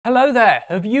Hello there,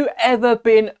 have you ever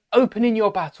been opening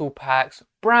your battle packs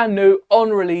brand new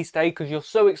on release day because you're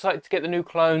so excited to get the new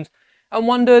clones and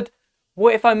wondered,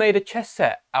 what if I made a chess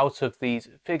set out of these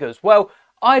figures? Well,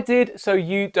 I did, so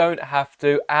you don't have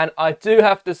to, and I do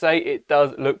have to say it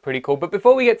does look pretty cool. But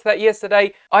before we get to that,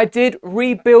 yesterday I did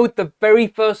rebuild the very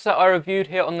first set I reviewed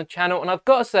here on the channel, and I've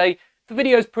got to say the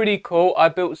video is pretty cool. I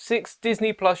built 6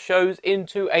 Disney Plus shows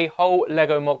into a whole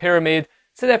Lego mock pyramid,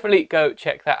 so definitely go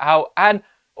check that out. And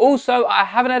also, I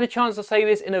haven't had a chance to say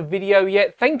this in a video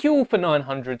yet. Thank you all for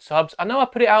 900 subs. I know I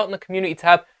put it out in the community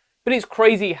tab, but it's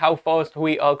crazy how fast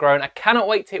we are growing. I cannot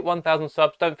wait to hit 1000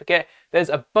 subs. Don't forget, there's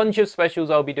a bunch of specials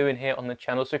I'll be doing here on the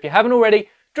channel. So if you haven't already,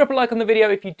 drop a like on the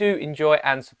video if you do enjoy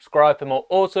and subscribe for more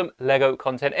awesome Lego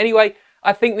content. Anyway,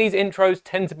 I think these intros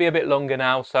tend to be a bit longer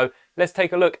now, so let's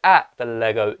take a look at the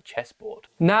Lego chessboard.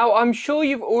 Now, I'm sure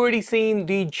you've already seen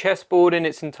the chessboard in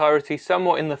its entirety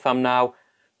somewhat in the thumbnail.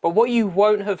 But what you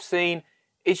won't have seen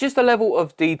is just the level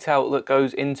of detail that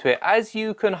goes into it. As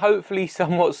you can hopefully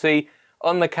somewhat see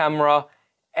on the camera,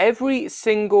 every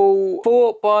single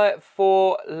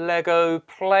 4x4 Lego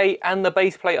plate and the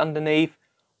base plate underneath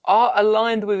are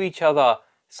aligned with each other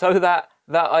so that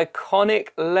that iconic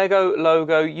Lego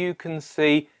logo you can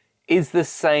see is the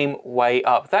same way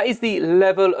up. That is the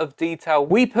level of detail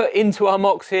we put into our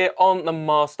mocks here on the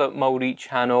Master Moldy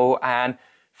channel, and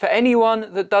for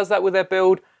anyone that does that with their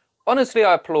build, honestly,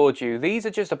 I applaud you. These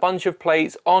are just a bunch of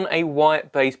plates on a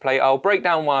white base plate. I'll break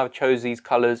down why I've chose these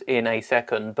colours in a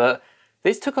second, but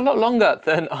this took a lot longer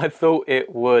than I thought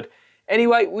it would.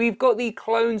 Anyway, we've got the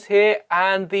clones here,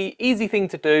 and the easy thing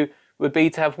to do would be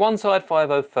to have one side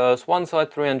 501st, one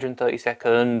side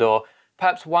 332nd, or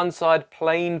perhaps one side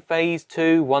plain phase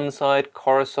 2, one side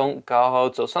Coruscant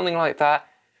guards, or something like that.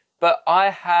 But I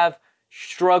have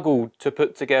struggled to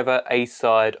put together a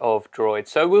side of droids.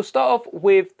 So we'll start off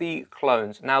with the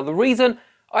clones. Now, the reason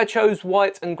I chose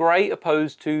white and grey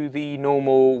opposed to the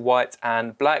normal white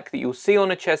and black that you'll see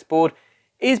on a chessboard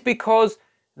is because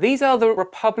these are the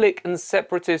Republic and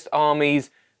Separatist armies'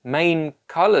 main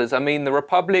colours. I mean, the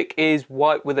Republic is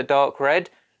white with a dark red.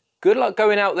 Good luck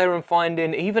going out there and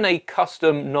finding even a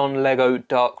custom non-Lego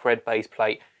dark red base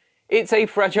plate. It's a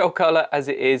fragile colour as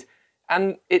it is,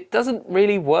 and it doesn't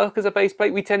really work as a base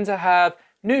plate. We tend to have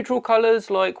neutral colours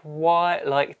like white,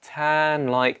 like tan,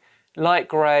 like light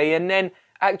grey, and then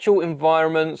actual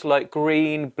environments like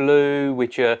green, blue,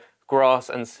 which are grass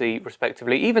and sea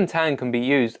respectively. Even tan can be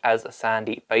used as a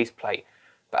sandy base plate.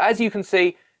 But as you can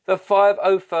see, the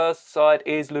 501st side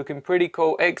is looking pretty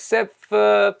cool, except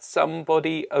for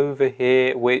somebody over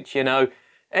here, which, you know,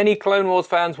 any Clone Wars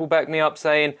fans will back me up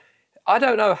saying, I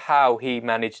don't know how he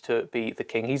managed to be the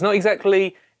king. He's not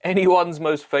exactly anyone's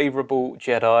most favourable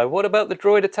Jedi. What about the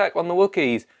droid attack on the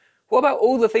Wookiees? What about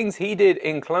all the things he did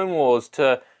in Clone Wars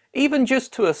to, even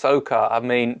just to Ahsoka? I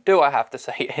mean, do I have to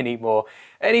say any more?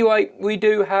 Anyway, we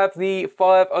do have the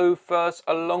 501st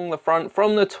along the front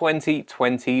from the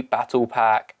 2020 Battle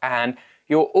Pack. And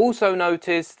you'll also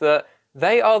notice that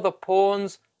they are the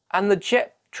pawns and the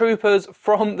jet troopers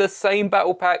from the same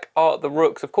battle pack are the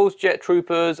rooks. Of course, jet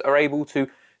troopers are able to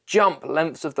jump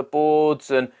lengths of the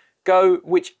boards and go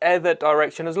whichever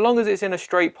direction as long as it's in a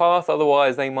straight path,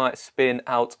 otherwise they might spin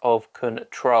out of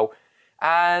control.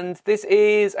 And this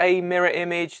is a mirror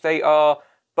image. They are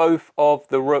both of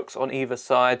the rooks on either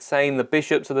side. Same, the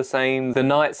bishops are the same, the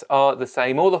knights are the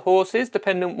same, or the horses,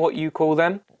 depending on what you call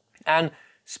them. And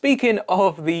speaking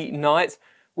of the knights,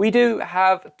 we do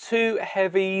have 2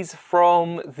 heavies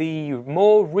from the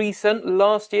more recent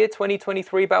last year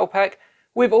 2023 battle pack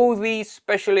with all the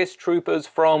specialist troopers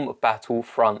from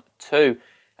Battlefront 2.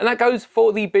 And that goes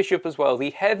for the bishop as well. The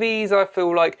heavies, I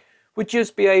feel like, would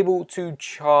just be able to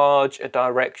charge a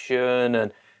direction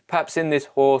and perhaps in this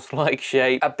horse-like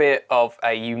shape, a bit of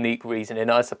a unique reasoning,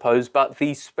 I suppose. But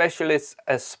the specialists,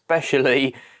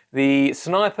 especially the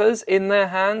snipers in their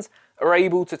hands, are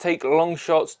able to take long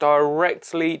shots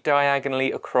directly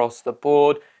diagonally across the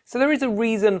board. So there is a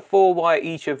reason for why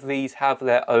each of these have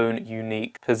their own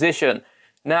unique position.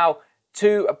 Now,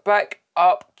 to back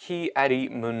up Ki-Adi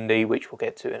Mundi, which we'll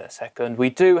get to in a second,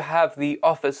 we do have the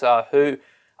officer, who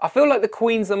I feel like the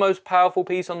Queen's the most powerful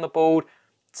piece on the board.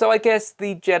 So I guess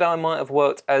the Jedi might have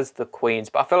worked as the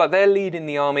Queens, but I feel like they're leading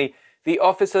the army. The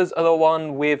officers are the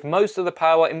one with most of the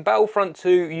power. In Battlefront 2,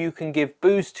 you can give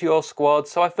boost to your squad,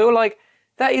 so I feel like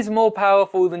that is more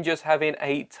powerful than just having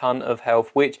a ton of health,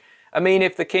 which, I mean,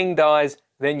 if the king dies,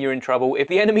 then you're in trouble. If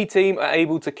the enemy team are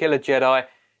able to kill a Jedi,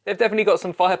 they've definitely got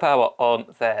some firepower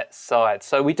on their side.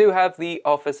 So we do have the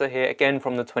officer here, again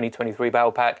from the 2023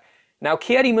 Battle Pack. Now,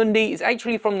 Ki-Adi-Mundi is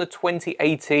actually from the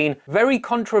 2018 very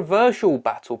controversial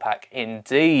battle pack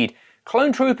indeed,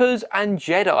 Clone Troopers and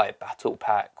Jedi battle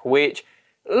pack, which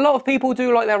a lot of people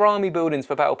do like their army buildings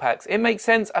for battle packs. It makes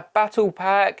sense, a battle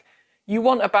pack, you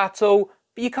want a battle,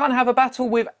 but you can't have a battle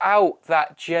without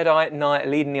that Jedi Knight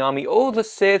leading the army, or the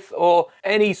Sith, or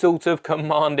any sort of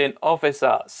commanding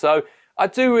officer. So I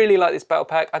do really like this battle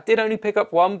pack. I did only pick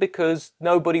up one because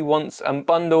nobody wants a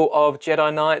bundle of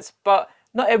Jedi Knights, but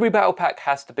not every battle pack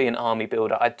has to be an army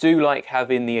builder. I do like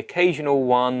having the occasional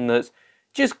one that's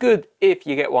just good if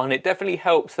you get one. It definitely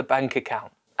helps the bank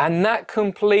account. And that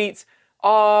completes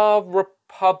our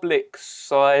Republic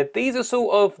side. These are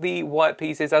sort of the white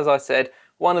pieces. As I said,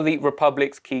 one of the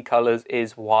Republic's key colours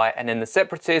is white, and then the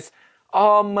Separatists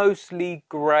are mostly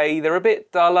grey. They're a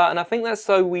bit duller, and I think that's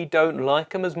so we don't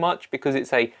like them as much because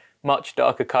it's a much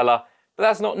darker colour, but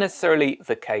that's not necessarily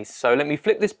the case. So let me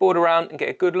flip this board around and get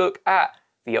a good look at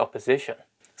the opposition.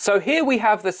 So here we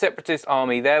have the Separatist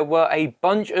army. There were a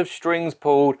bunch of strings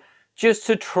pulled just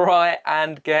to try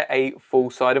and get a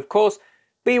full side. Of course,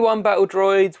 B1 battle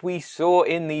droids we saw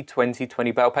in the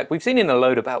 2020 battle pack. We've seen in a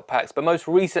load of battle packs, but most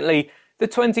recently the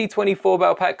 2024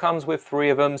 battle pack comes with 3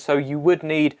 of them. So you would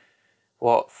need,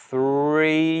 what,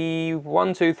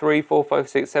 1, 2, 3, 4, 5,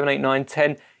 6, 7, 8, 9,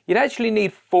 10. You'd actually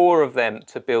need 4 of them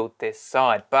to build this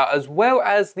side. But as well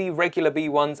as the regular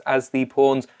B1s as the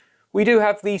pawns, we do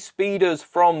have the speeders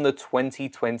from the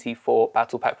 2024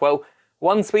 battle pack. Well,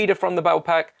 1 speeder from the battle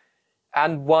pack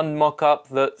and 1 mock-up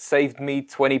that saved me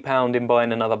 £20 in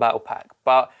buying another battle pack.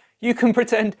 But you can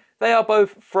pretend they are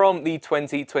both from the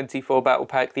 2024 battle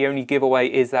pack. The only giveaway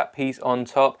is that piece on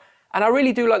top. And I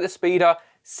really do like the speeder.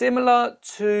 Similar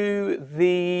to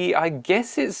the, I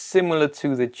guess it's similar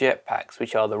to the jetpacks,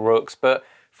 which are the rooks. But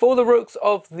for the rooks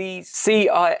of the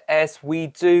CIS, we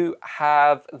do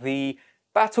have the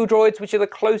battle droids, which are the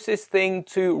closest thing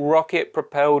to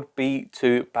rocket-propelled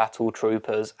B2 battle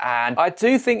troopers. And I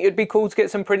do think it'd be cool to get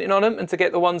some printing on them and to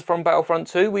get the ones from Battlefront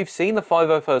 2. We've seen the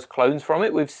 501st clones from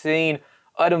it. We've seen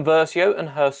Iden Versio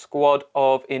and her squad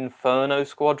of Inferno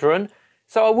Squadron.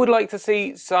 So I would like to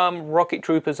see some rocket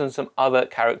troopers and some other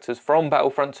characters from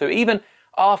Battlefront 2, even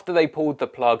after they pulled the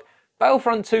plug.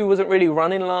 Battlefront 2 wasn't really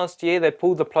running last year. They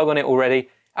pulled the plug on it already.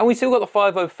 And we still got the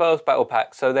 501st battle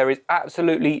pack, so there is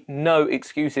absolutely no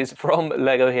excuses from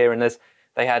LEGO here unless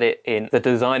they had it in the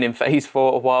designing phase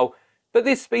for a while. But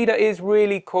this speeder is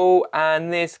really cool,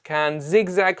 and this can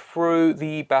zigzag through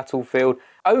the battlefield.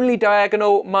 Only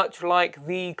diagonal, much like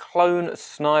the clone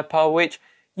sniper, which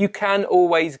you can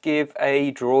always give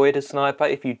a droid a sniper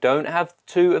if you don't have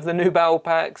 2 of the new battle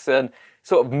packs and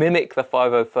sort of mimic the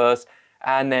 501st.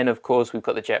 And then, of course, we've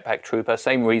got the Jetpack Trooper,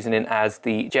 same reasoning as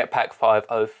the Jetpack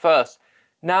 501st.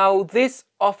 Now, this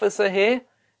officer here,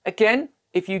 again,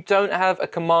 if you don't have a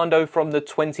commando from the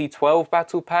 2012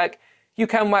 battle pack, you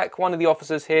can whack one of the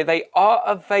officers here. They are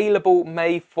available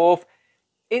May 4th.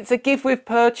 It's a gift with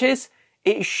purchase.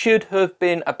 It should have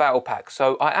been a battle pack,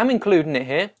 so I am including it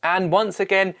here. And once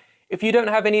again, if you don't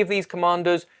have any of these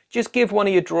commanders, just give one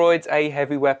of your droids a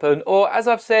heavy weapon, or as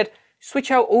I've said,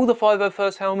 switch out all the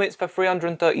 501st helmets for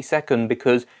 332nd,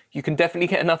 because you can definitely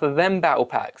get enough of them battle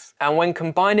packs. And when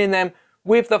combining them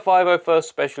with the 501st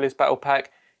Specialist battle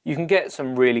pack, you can get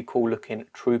some really cool looking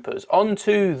troopers. On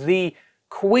to the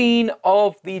Queen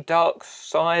of the Dark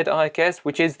Side, I guess,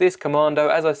 which is this commando.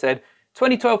 As I said,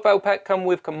 2012 battle pack come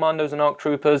with commandos and arc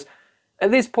troopers. At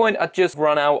this point, I'd just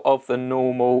run out of the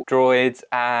normal droids,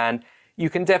 and you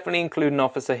can definitely include an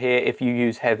officer here if you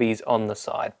use heavies on the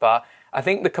side. But I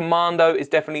think the commando is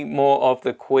definitely more of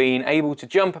the Queen, able to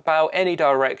jump about any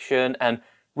direction and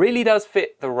really does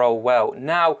fit the role well.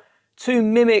 Now, to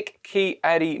mimic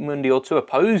Ki-Adi-Mundi, or to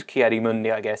oppose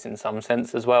Ki-Adi-Mundi, I guess, in some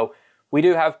sense as well, we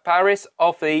do have Paris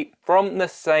Offee from the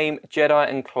same Jedi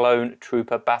and Clone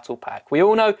Trooper battle pack. We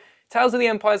all know Tales of the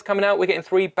Empire is coming out. We're getting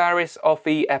 3 Paris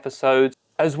Offee episodes,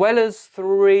 as well as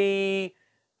 3...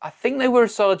 I think they were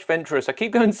Asajj Ventress. I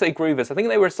keep going to say Grievous. I think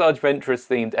they were Asajj Ventress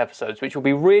themed episodes, which will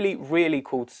be really, really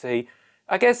cool to see.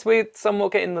 I guess we're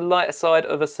somewhat getting the lighter side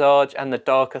of Asajj and the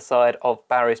darker side of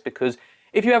Barriss, because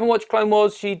if you haven't watched Clone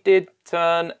Wars, she did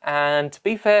turn, and to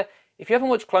be fair, if you haven't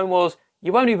watched Clone Wars,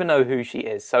 you won't even know who she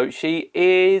is. So she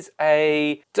is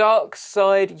a dark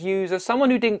side user, someone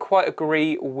who didn't quite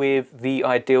agree with the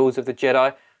ideals of the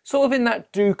Jedi, sort of in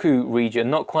that Dooku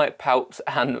region, not quite Palps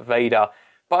and Vader.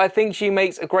 But I think she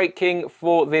makes a great king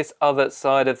for this other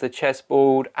side of the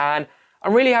chessboard, and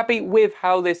I'm really happy with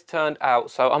how this turned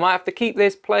out. So I might have to keep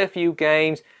this, play a few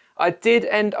games. I did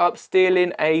end up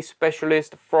stealing a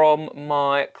specialist from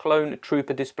my Clone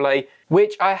Trooper display,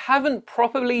 which I haven't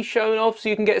properly shown off, so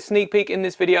you can get a sneak peek in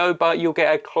this video, but you'll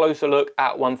get a closer look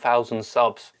at 1,000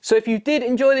 subs. So if you did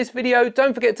enjoy this video,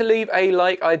 don't forget to leave a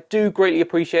like. I do greatly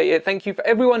appreciate it. Thank you for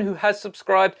everyone who has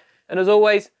subscribed, and as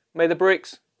always, may the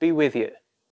bricks be with you.